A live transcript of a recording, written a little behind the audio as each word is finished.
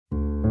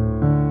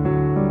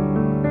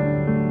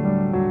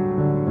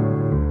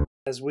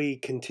as we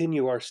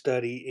continue our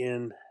study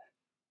in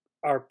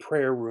our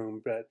prayer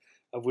room, but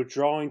of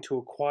withdrawing to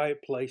a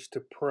quiet place to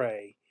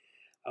pray,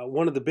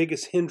 one of the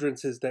biggest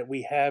hindrances that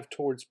we have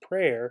towards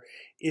prayer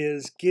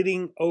is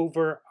getting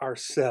over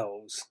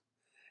ourselves.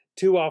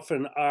 Too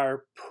often,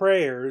 our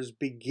prayers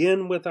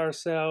begin with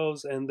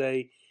ourselves and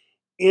they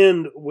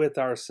end with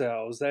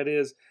ourselves. That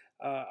is,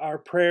 our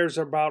prayers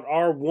are about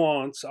our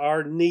wants,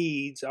 our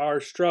needs, our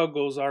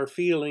struggles, our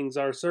feelings,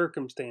 our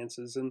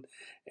circumstances,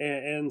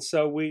 and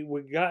so we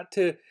got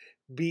to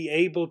be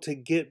able to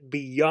get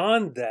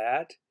beyond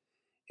that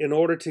in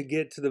order to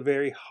get to the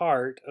very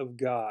heart of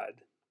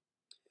God.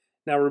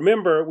 Now,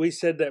 remember, we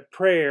said that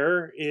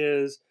prayer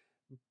is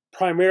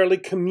primarily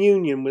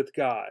communion with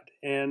God,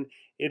 and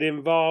it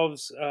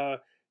involves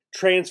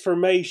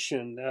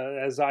transformation.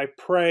 As I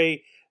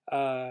pray,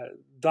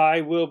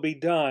 "Thy will be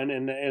done,"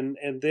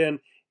 and then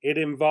it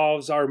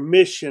involves our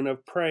mission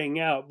of praying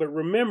out. But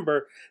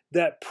remember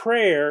that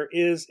prayer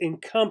is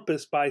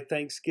encompassed by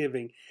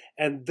thanksgiving,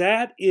 and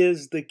that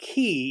is the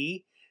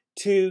key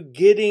to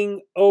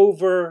getting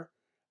over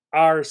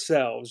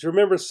ourselves.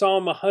 Remember,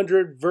 Psalm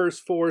 100 verse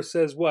 4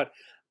 says what?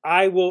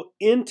 I will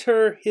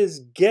enter his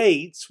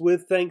gates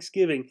with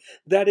thanksgiving.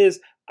 That is,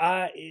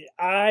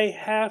 I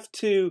have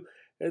to,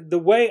 the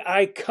way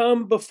I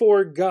come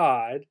before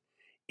God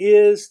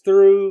is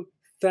through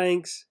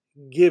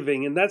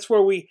thanksgiving. And that's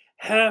where we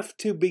have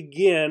to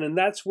begin. And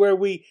that's where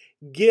we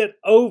get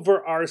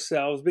over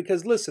ourselves.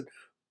 Because listen,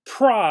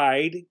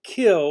 pride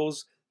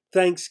kills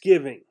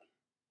thanksgiving.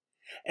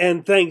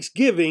 And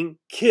thanksgiving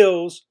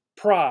kills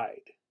pride.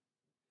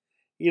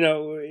 You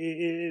know,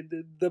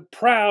 the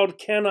proud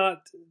cannot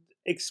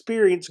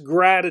experience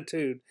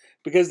gratitude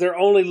because they're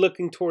only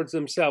looking towards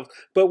themselves.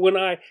 But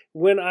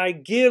when I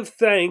give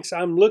thanks,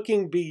 I'm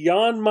looking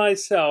beyond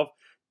myself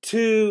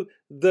to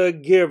the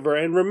giver.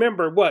 And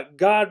remember what?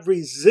 God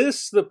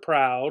resists the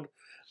proud,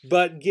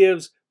 but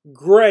gives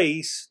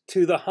grace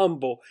to the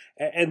humble.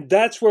 And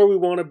that's where we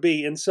want to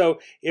be. And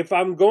so if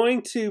I'm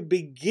going to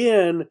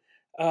begin,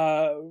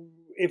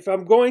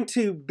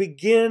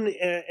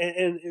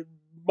 and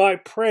my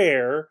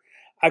prayer,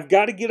 I've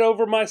got to get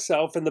over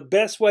myself, and the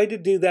best way to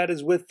do that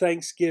is with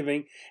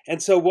thanksgiving.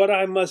 And so what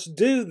I must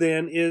do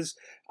then is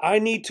I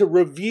need to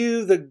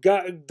review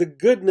the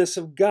goodness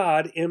of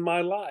God in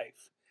my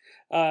life.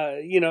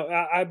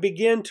 I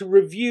begin to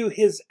review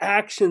his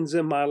actions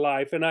in my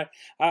life, and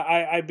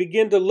I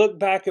begin to look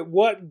back at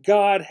what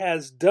God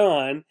has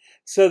done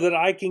so that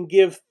I can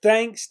give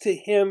thanks to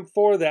him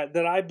for that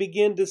I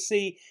begin to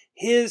see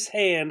his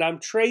hand. I'm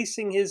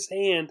tracing his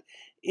hand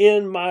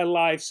in my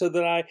life so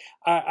that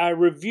I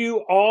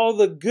review all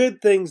the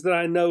good things that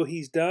I know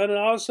he's done, and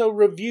also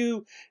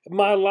review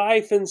my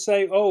life and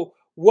say, oh,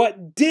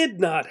 what did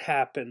not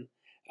happen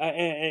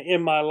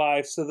in my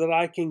life so that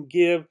I can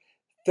give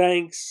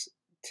thanks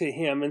to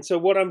him. And so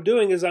what I'm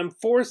doing is I'm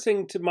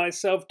forcing to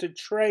myself to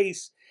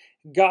trace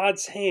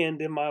God's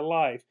hand in my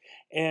life.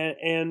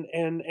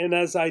 And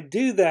as I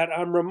do that,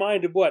 I'm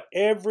reminded what?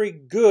 Every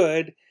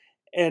good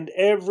and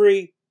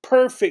every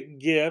perfect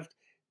gift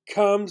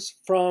comes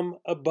from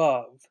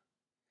above.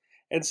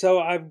 And so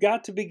I've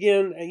got to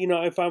begin,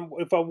 if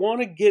I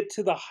want to get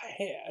to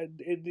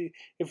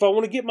if I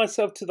want to get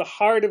myself to the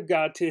heart of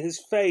God, to his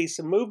face,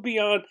 and move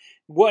beyond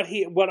what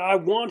I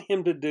want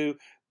him to do,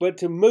 but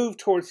to move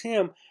towards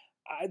him,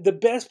 the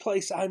best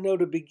place I know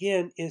to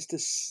begin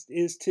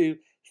is to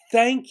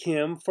thank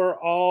him for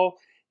all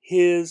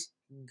his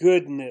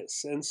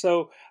goodness. And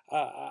so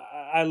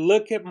I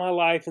look at my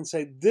life and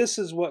say, this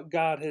is what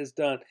God has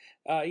done.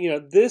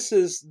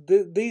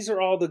 These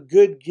are all the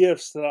good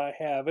gifts that I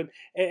have,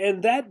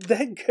 and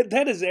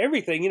that is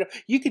everything.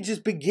 You could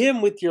just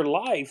begin with your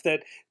life.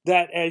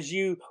 That as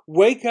you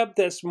wake up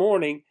this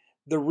morning,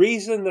 the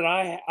reason that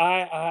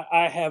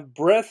I have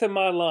breath in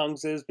my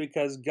lungs is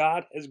because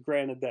God has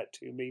granted that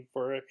to me.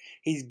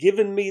 He's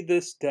given me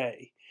this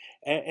day.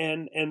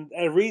 And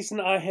a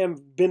reason I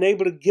have been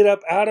able to get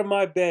up out of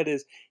my bed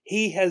is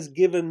he has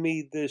given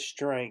me this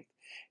strength.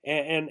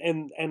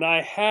 And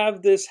I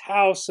have this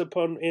house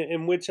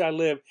in which I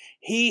live.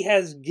 He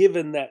has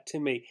given that to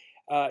me.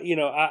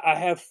 I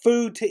have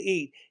food to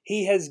eat.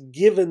 He has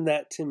given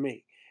that to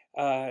me.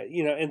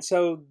 And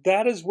so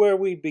that is where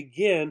we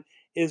begin,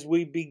 is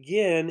we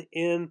begin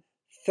in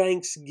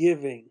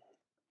thanksgiving.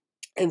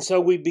 And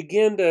so we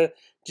begin to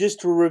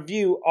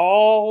review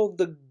all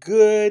the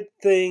good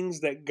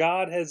things that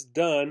God has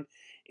done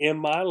in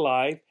my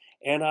life.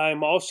 And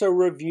I'm also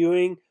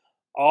reviewing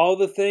all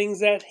the things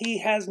that he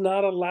has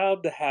not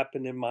allowed to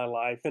happen in my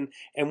life.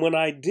 And when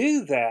I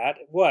do that,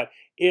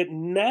 it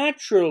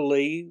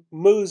naturally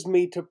moves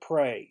me to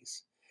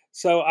praise.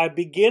 So I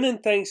begin in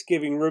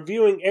thanksgiving,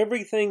 reviewing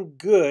everything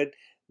good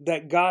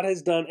that God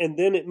has done, and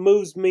then it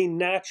moves me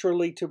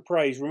naturally to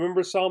praise.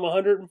 Remember Psalm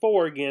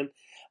 104 again.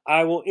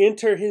 I will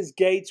enter his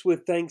gates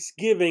with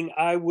thanksgiving.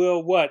 I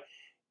will what?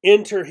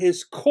 Enter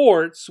his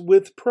courts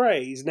with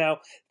praise. Now,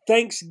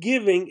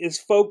 thanksgiving is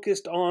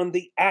focused on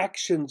the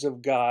actions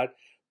of God.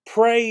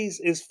 praise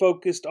is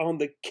focused on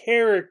the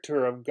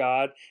character of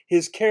God,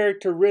 His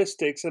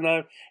characteristics,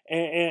 and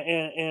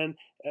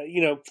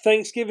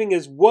thanksgiving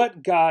is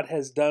what God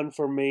has done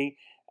for me.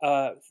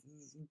 Uh,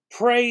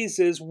 Praise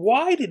is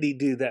why did He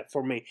do that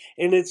for me,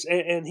 and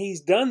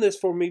He's done this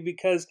for me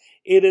because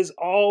it is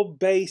all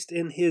based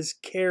in His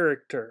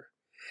character.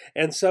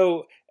 And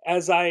so,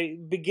 as I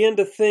begin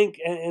to think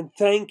and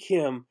thank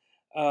Him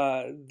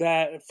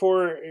that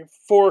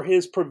for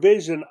His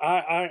provision,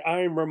 I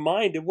am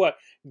reminded what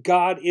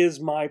God is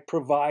my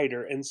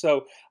provider, and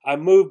so I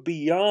move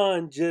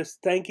beyond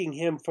just thanking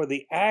Him for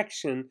the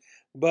action,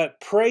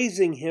 but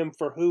praising Him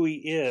for who He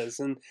is,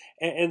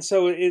 and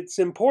so it's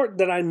important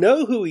that I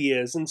know who He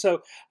is, and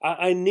so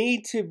I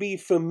need to be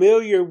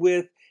familiar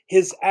with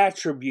His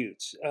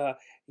attributes.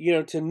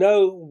 To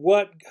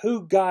know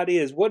who God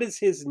is, what is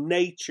His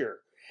nature,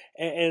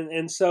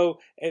 and so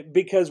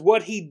because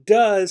what He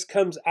does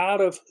comes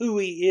out of who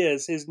He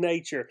is, His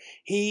nature.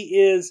 He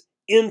is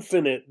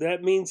infinite.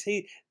 That means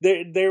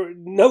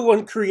no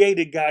one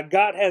created God.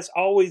 God has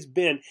always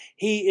been.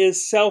 He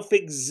is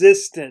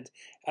self-existent.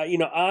 I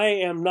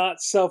am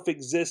not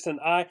self-existent.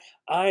 I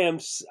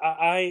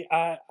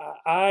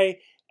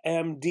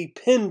am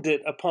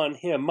dependent upon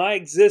Him. My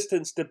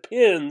existence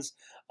depends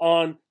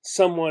on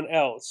someone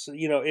else.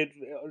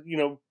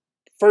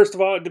 First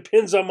of all, it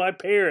depends on my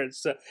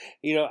parents.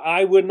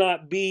 I would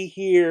not be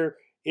here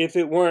if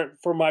it weren't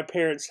for my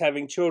parents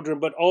having children,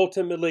 but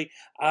ultimately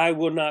I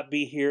will not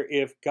be here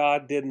if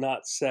God did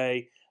not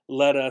say,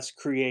 let us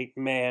create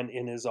man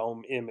in His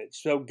own image.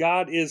 So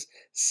God is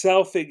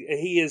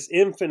He is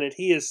infinite.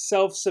 He is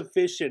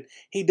self-sufficient.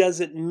 He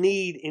doesn't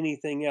need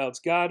anything else.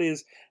 God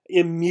is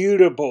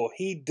immutable.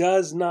 He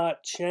does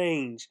not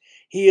change.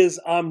 He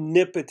is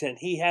omnipotent.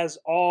 He has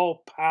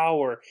all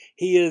power.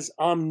 He is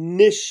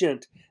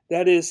omniscient.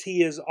 That is,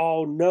 He is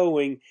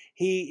all-knowing.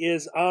 He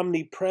is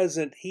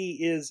omnipresent.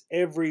 He is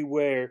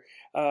everywhere.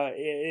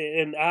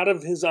 And out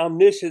of His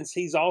omniscience,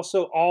 He's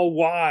also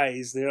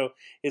all-wise.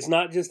 It's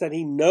not just that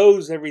He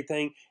knows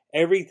everything.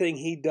 Everything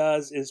He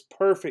does is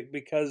perfect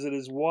because it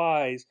is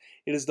wise.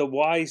 It is the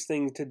wise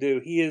thing to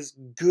do. He is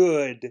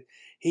good.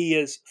 He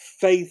is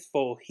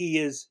faithful. He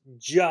is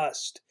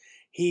just.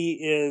 He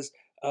is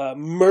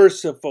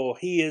merciful.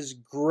 He is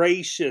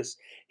gracious.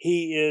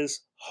 He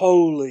is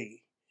holy.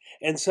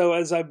 And so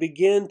as I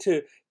begin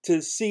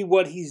to see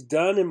what He's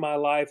done in my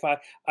life,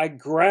 I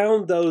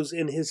ground those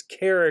in His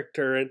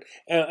character.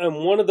 And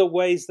one of the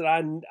ways that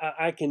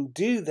I can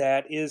do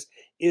that is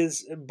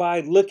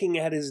by looking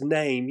at His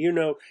name.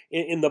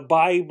 In the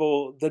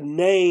Bible, the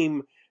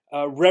name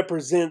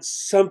represents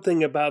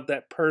something about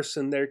that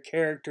person, their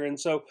character. And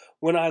so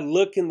when I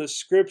look in the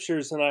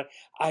scriptures and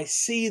I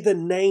see the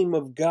name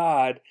of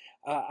God,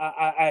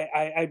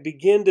 I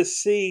begin to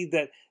see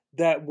that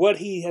what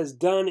He has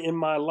done in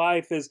my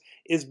life is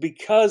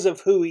because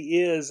of who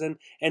He is, and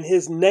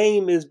His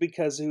name is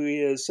because of who He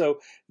is. So,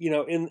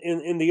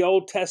 in the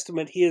Old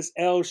Testament, He is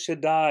El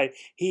Shaddai.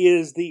 He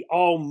is the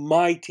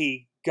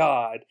Almighty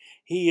God.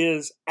 He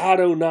is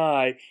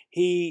Adonai.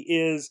 He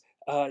is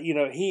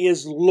He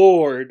is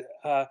Lord.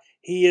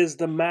 He is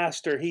the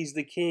Master. He's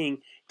the King.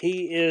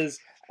 He is,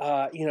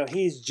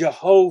 He's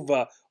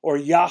Jehovah or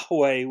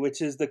Yahweh,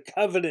 which is the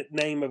covenant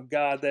name of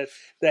God,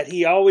 that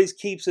He always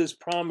keeps His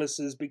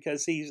promises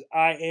because He's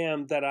I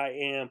am that I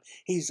am.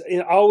 He's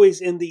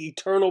always in the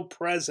eternal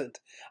present.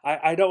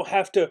 I don't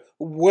have to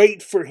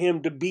wait for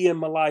Him to be in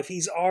my life.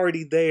 He's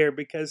already there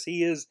because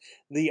He is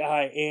the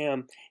I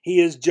am. He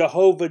is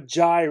Jehovah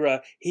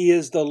Jireh. He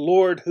is the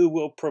Lord who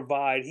will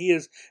provide. He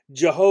is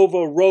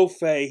Jehovah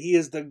Rophe. He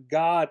is the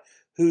God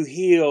who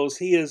heals.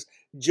 He is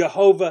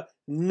Jehovah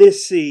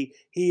Nissi.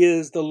 He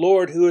is the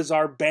Lord who is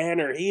our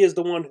banner. He is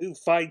the one who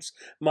fights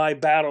my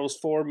battles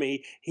for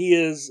me. He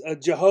is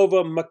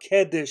Jehovah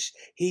Makedesh.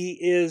 He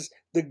is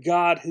the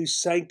God who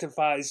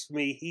sanctifies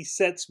me. He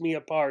sets me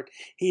apart.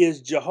 He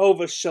is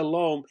Jehovah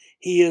Shalom.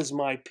 He is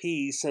my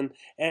peace. And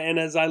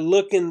as I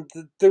look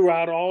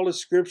throughout all the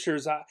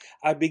scriptures,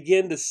 I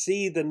begin to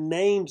see the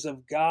names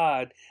of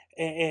God.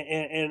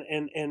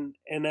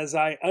 And as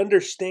I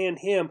understand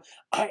Him,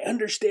 I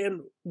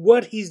understand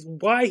why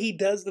He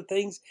does the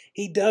things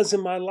He does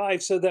in my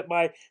life, so that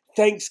my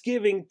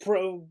thanksgiving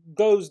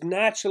goes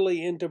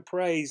naturally into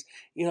praise.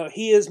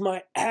 He is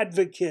my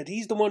advocate.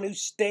 He's the one who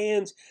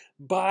stands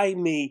by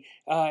me.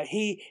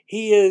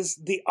 He is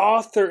the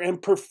author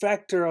and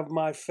perfecter of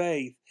my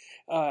faith.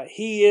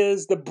 He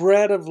is the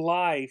bread of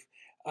life.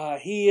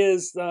 He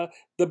is the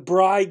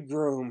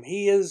bridegroom.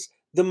 He is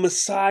the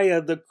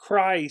Messiah, the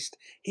Christ.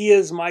 He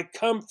is my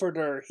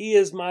comforter. He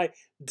is my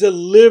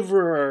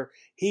deliverer.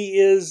 He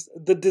is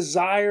the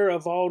desire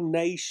of all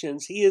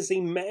nations. He is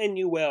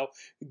Emmanuel,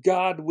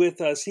 God with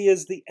us. He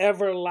is the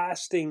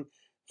everlasting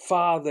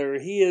Father.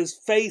 He is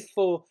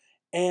faithful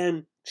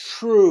and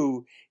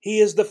true.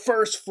 He is the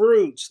first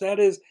fruits. That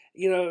is,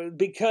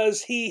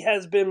 because He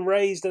has been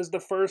raised as the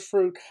first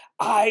fruit,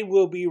 I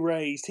will be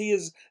raised. He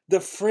is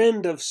the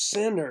friend of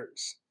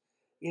sinners.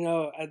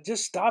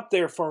 Just stop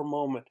there for a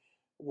moment.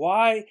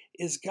 Why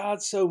is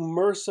God so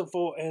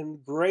merciful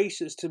and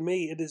gracious to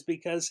me? It is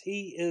because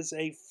He is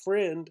a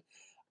friend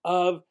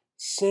of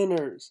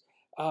sinners.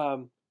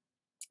 Um,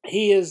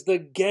 he is the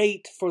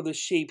gate for the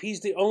sheep.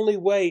 He's the only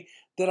way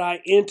that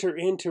I enter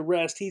into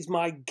rest. He's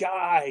my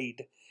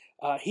guide.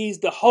 He's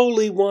the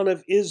Holy One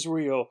of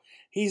Israel.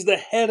 He's the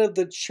head of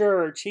the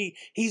church.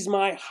 He's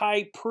my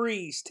high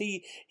priest.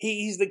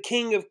 He's the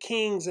King of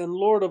Kings and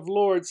Lord of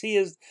Lords. He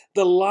is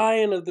the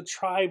Lion of the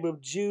tribe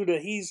of Judah.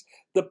 He's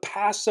the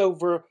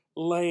Passover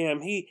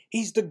lamb.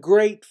 He's the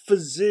great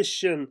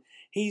physician.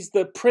 He's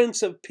the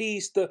Prince of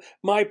Peace,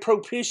 my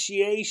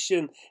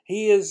propitiation.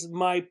 He is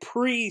my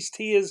priest.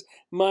 He is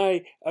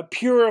my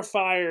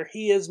purifier.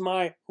 He is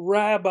my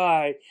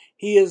rabbi.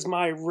 He is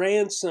my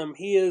ransom.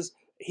 He is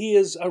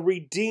a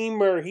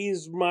redeemer. He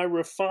is my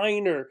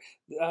refiner.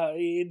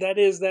 That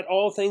is, that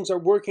all things are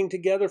working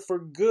together for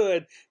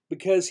good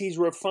because He's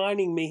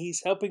refining me.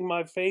 He's helping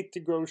my faith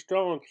to grow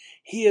strong.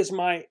 He is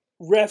my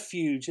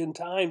refuge in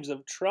times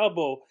of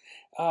trouble.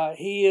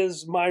 He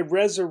is my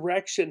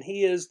resurrection.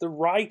 He is the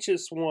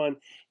righteous one.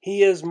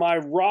 He is my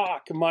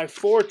rock, my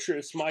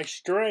fortress, my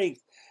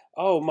strength.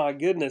 Oh my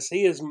goodness,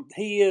 he is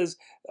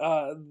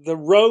the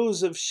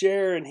rose of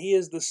Sharon. He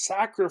is the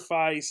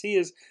sacrifice. He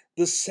is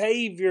the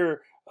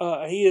Savior.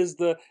 He is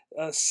the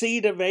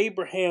seed of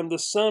Abraham, the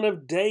son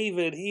of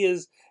David. He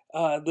is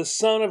the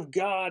Son of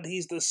God.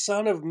 He's the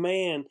Son of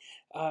Man.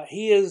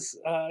 He is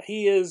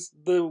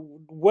the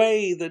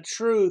way, the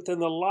truth,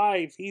 and the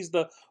life. He's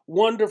the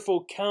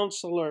wonderful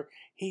counselor.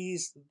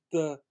 He's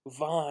the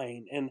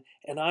vine, and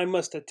I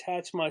must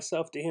attach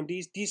myself to Him. Do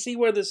you see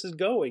where this is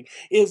going?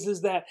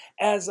 Is that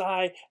as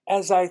I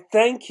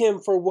thank Him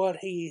for what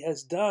He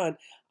has done,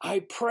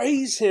 I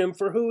praise Him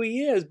for who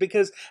He is,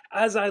 because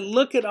as I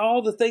look at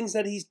all the things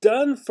that He's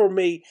done for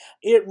me,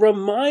 it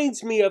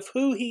reminds me of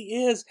who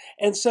He is,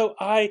 and so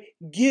I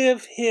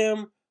give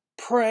Him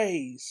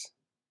praise.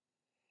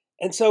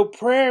 And so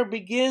prayer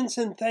begins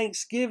in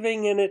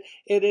thanksgiving, and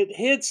it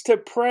hits to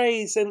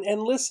praise.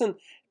 And listen,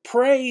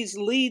 praise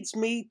leads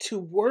me to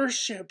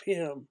worship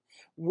Him.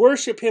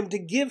 Worship Him, to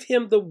give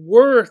Him the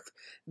worth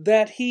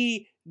that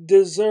He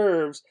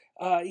deserves.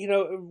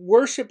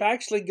 Worship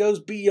actually goes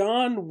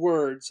beyond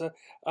words.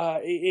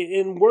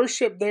 In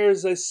worship, there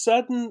is a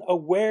sudden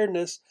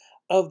awareness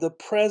of the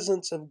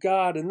presence of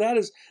God, and that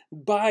is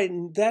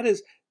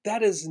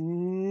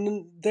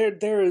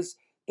there is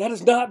that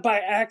is not by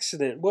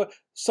accident. What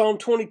Psalm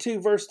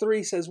 22 verse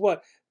 3 says,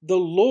 what? The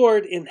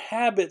Lord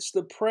inhabits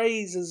the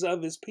praises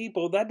of His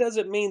people. That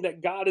doesn't mean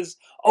that God is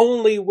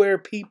only where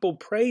people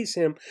praise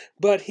Him,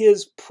 but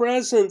His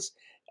presence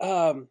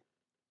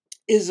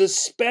is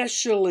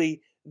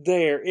especially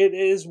there. It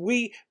is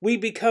we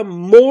become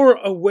more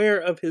aware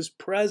of His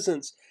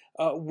presence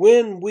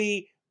when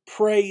we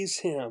praise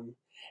Him.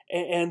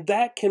 And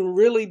that can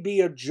really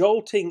be a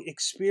jolting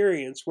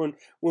experience when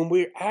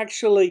we're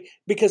actually,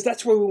 because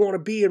that's where we want to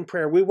be in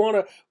prayer. We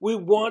want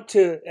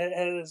to,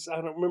 as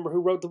I don't remember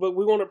who wrote the book,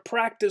 we want to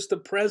practice the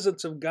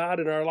presence of God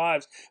in our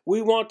lives.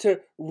 We want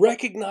to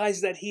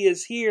recognize that He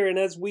is here, and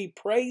as we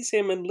praise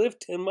Him and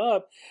lift Him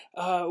up,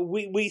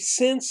 we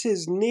sense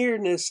His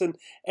nearness,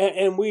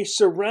 and we're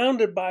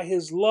surrounded by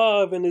His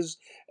love, and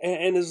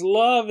His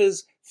love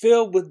is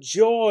filled with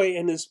joy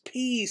and His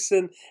peace,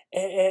 and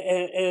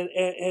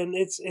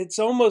it's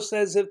almost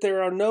as if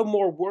there are no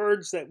more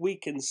words that we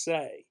can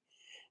say.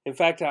 In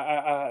fact,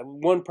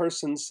 one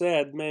person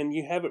said, "Man,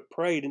 you haven't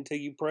prayed until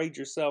you prayed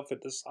yourself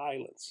into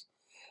silence."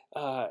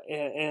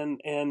 And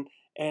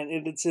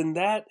it's in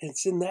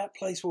that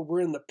place where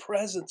we're in the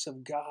presence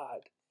of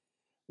God,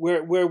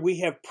 where we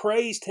have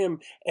praised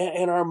Him,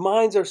 and our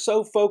minds are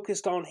so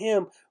focused on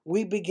Him,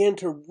 we begin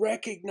to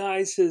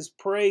recognize His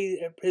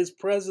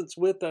presence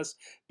with us,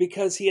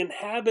 because He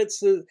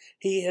inhabits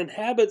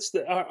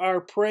our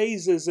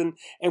praises,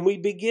 and we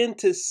begin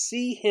to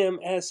see Him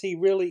as He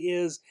really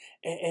is.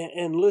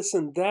 And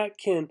listen, that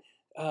can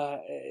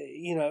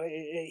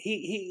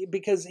he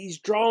because He's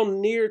drawn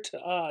near to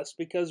us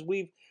because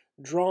we've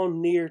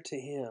drawn near to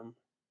Him.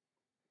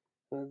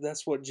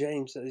 That's what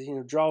James says,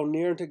 draw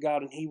near to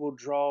God and He will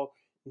draw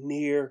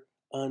near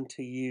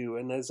unto you.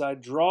 And as I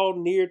draw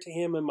near to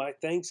Him in my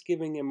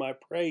thanksgiving and my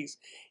praise,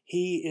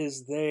 He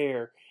is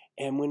there.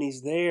 And when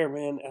He's there,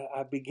 man,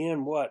 I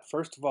begin what?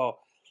 First of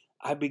all,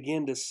 I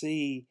begin to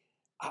see,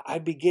 I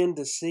begin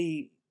to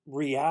see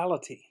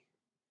reality.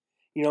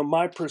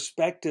 My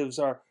perspectives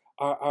are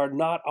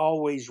not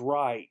always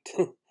right.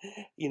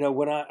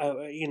 When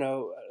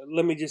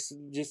let me just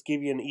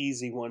give you an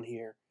easy one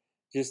here,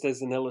 just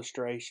as an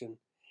illustration.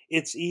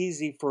 It's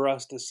easy for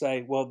us to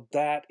say, well,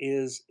 that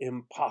is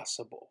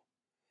impossible.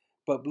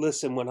 But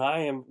listen, when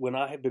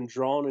I have been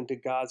drawn into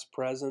God's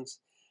presence,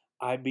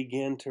 I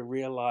begin to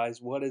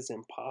realize what is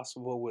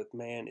impossible with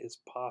man is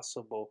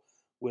possible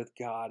with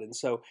God. And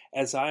so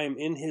as I am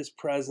in His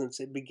presence,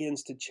 it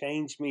begins to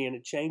change me, and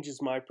it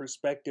changes my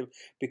perspective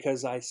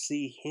because I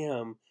see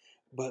Him.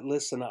 But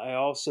listen, I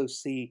also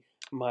see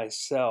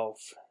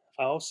myself.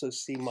 I also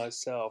see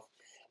myself.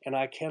 And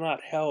I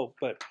cannot help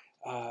but,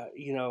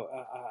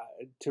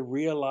 to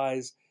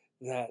realize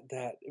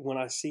that when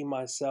I see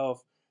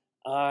myself,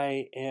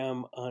 I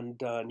am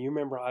undone. You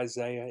remember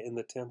Isaiah in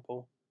the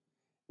temple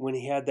when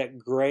he had that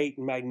great,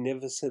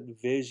 magnificent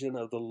vision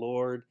of the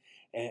Lord,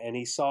 and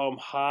he saw him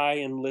high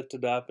and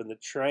lifted up, and the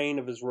train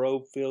of his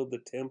robe filled the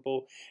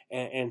temple,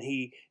 and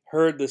he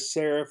heard the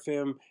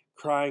seraphim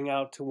crying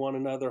out to one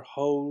another,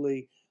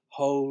 "Holy,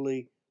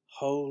 holy,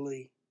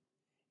 holy."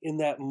 In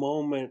that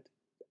moment,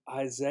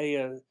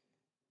 Isaiah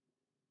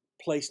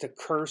placed a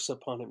curse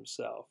upon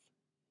himself.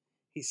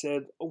 He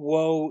said,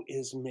 "Woe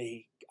is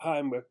me.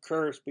 I'm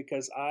accursed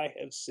because I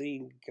have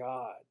seen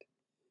God."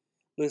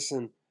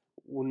 Listen,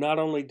 not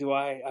only do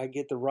I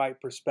get the right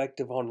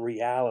perspective on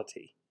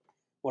reality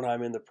when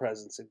I'm in the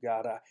presence of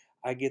God,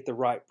 I get the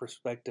right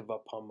perspective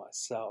upon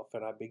myself,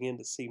 and I begin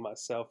to see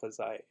myself as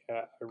I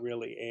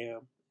really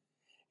am.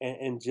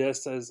 And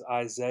just as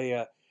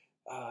Isaiah,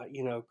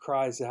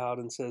 cries out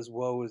and says,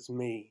 "Woe is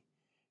me,"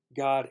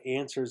 God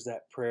answers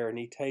that prayer, and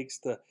he takes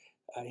the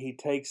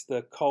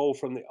coal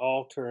from the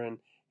altar, and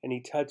he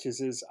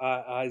touches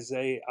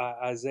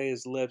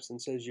Isaiah's lips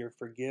and says, "You're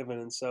forgiven."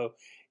 And so,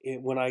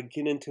 when I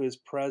get into his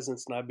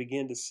presence and I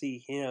begin to see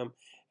him,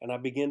 and I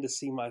begin to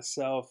see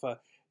myself,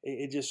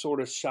 it just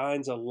sort of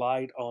shines a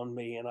light on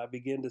me, and I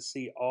begin to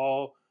see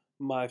all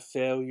my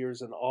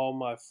failures and all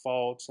my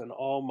faults and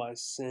all my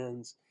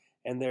sins,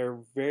 and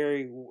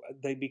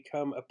they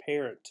become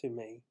apparent to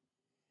me.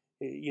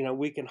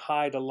 We can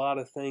hide a lot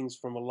of things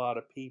from a lot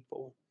of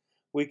people.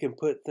 We can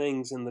put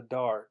things in the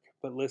dark.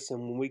 But listen,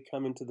 when we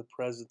come into the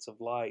presence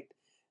of light,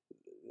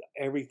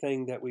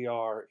 everything that we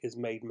are is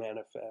made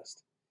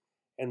manifest.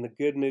 And the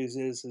good news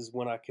is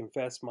when I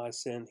confess my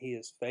sin, he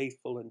is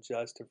faithful and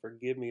just to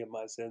forgive me of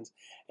my sins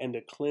and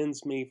to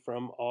cleanse me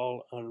from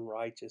all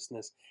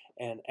unrighteousness.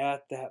 And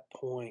at that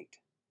point,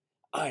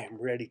 I am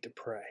ready to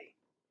pray.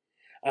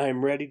 I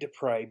am ready to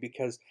pray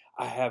because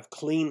I have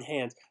clean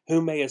hands.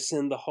 Who may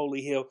ascend the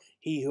holy hill?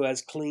 He who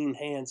has clean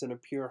hands and a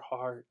pure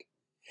heart.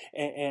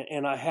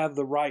 And I have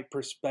the right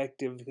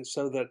perspective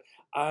so that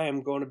I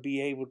am going to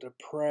be able to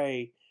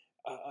pray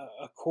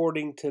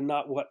according to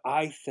not what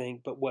I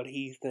think, but what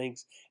he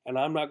thinks. And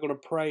I'm not going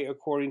to pray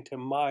according to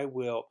my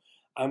will.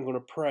 I'm going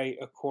to pray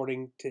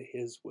according to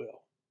his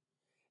will.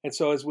 And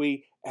so as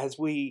we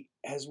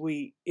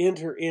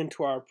enter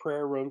into our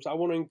prayer rooms, I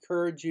want to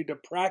encourage you to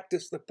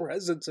practice the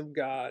presence of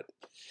God.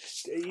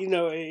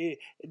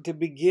 To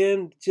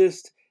begin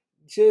just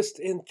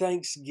in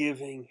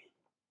thanksgiving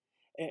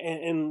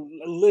and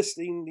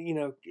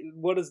listening.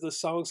 What does the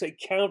song say?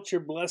 Count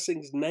your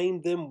blessings,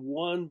 name them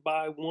one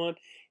by one.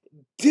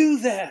 Do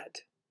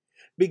that.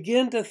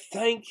 Begin to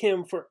thank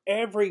him for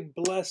every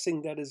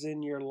blessing that is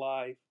in your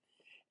life.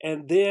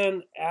 And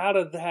then out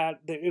of that,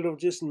 it'll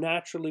just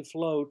naturally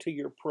flow to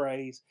your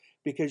praise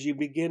because you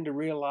begin to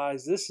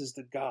realize this is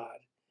the God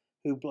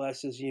who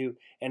blesses you.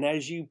 And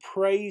as you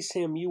praise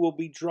him, you will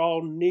be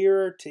drawn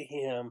nearer to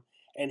him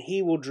and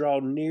he will draw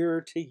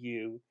nearer to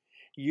you.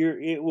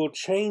 It will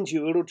change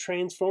you. It'll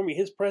transform you.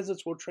 His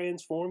presence will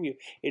transform you.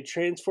 It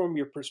transforms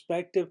your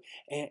perspective.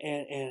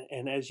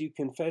 And as you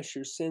confess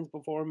your sins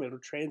before him, it'll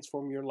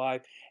transform your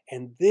life.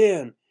 And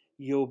then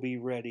you'll be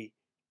ready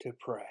to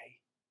pray.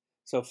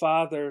 So,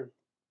 Father,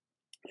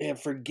 and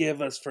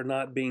forgive us for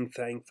not being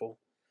thankful.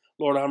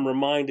 Lord, I'm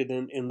reminded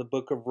in the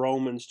book of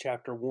Romans,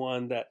 chapter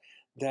 1,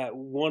 that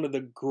one of the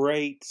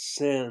great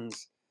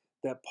sins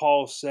that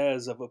Paul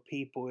says of a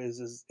people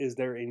is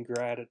their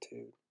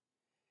ingratitude.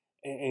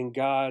 And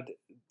God,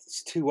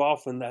 too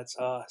often that's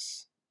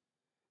us.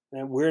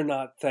 And we're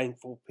not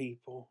thankful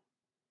people.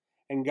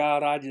 And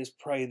God, I just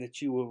pray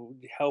that you will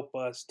help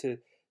us to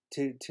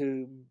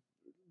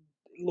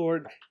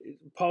Lord,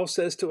 Paul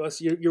says to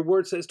us, your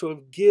word says to us,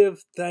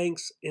 give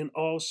thanks in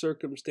all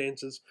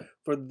circumstances,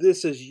 for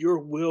this is your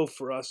will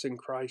for us in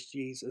Christ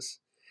Jesus.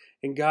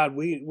 And God,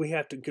 we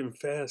have to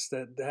confess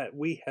that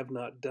we have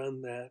not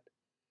done that.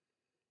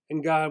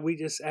 And God, we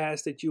just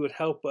ask that you would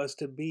help us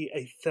to be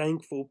a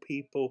thankful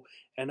people.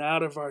 And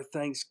out of our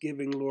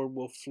thanksgiving, Lord,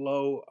 will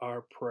flow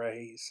our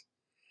praise.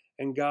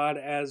 And God,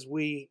 as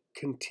we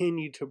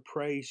continue to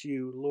praise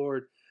you,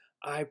 Lord,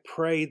 I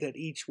pray that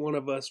each one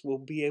of us will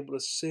be able to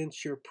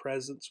sense your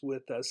presence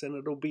with us, and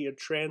it'll be a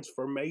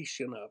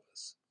transformation of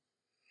us.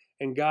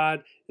 And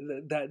God,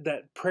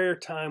 that prayer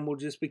time will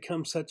just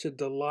become such a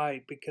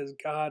delight because,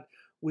 God,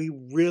 we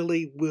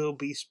really will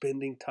be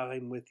spending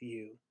time with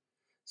you.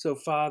 So,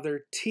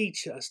 Father,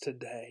 teach us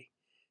today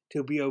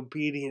to be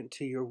obedient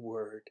to your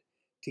word,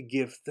 to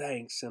give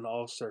thanks in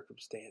all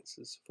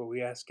circumstances. For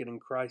we ask it in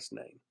Christ's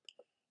name.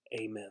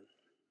 Amen.